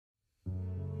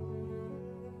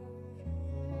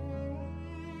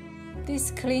This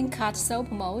clean-cut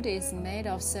soap mold is made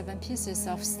of 7 pieces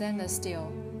of stainless steel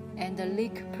and a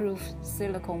leak-proof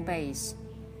silicone base.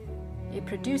 It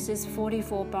produces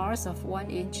 44 bars of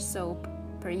 1-inch soap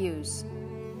per use.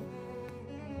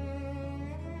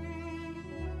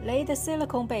 Lay the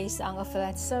silicone base on a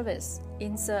flat surface.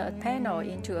 Insert a panel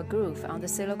into a groove on the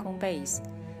silicone base.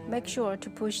 Make sure to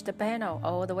push the panel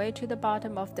all the way to the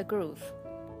bottom of the groove.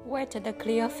 Wet the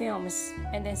clear films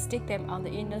and then stick them on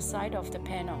the inner side of the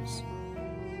panels.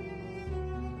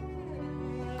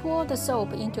 Pour the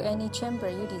soap into any chamber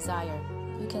you desire.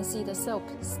 You can see the soap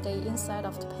stay inside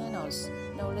of the panels,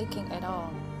 no leaking at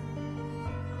all.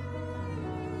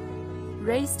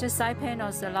 Raised side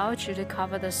panels allow you to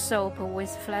cover the soap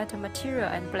with flat material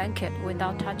and blanket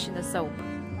without touching the soap.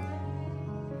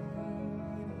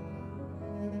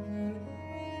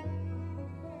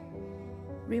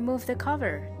 Remove the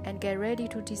cover and get ready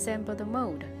to disassemble the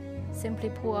mold. Simply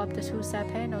pull up the 2 side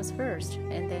panels first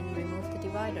and then remove the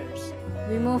dividers.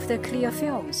 Remove the clear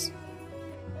films.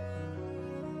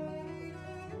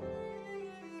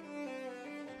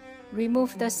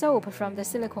 Remove the soap from the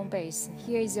silicone base.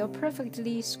 Here is your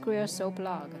perfectly square soap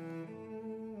log.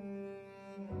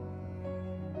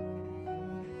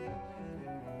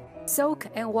 Soak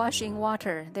and wash in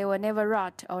water. They will never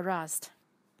rot or rust.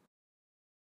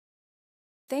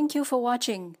 Thank you for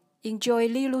watching. Enjoy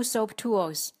LiluSoap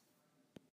Tools.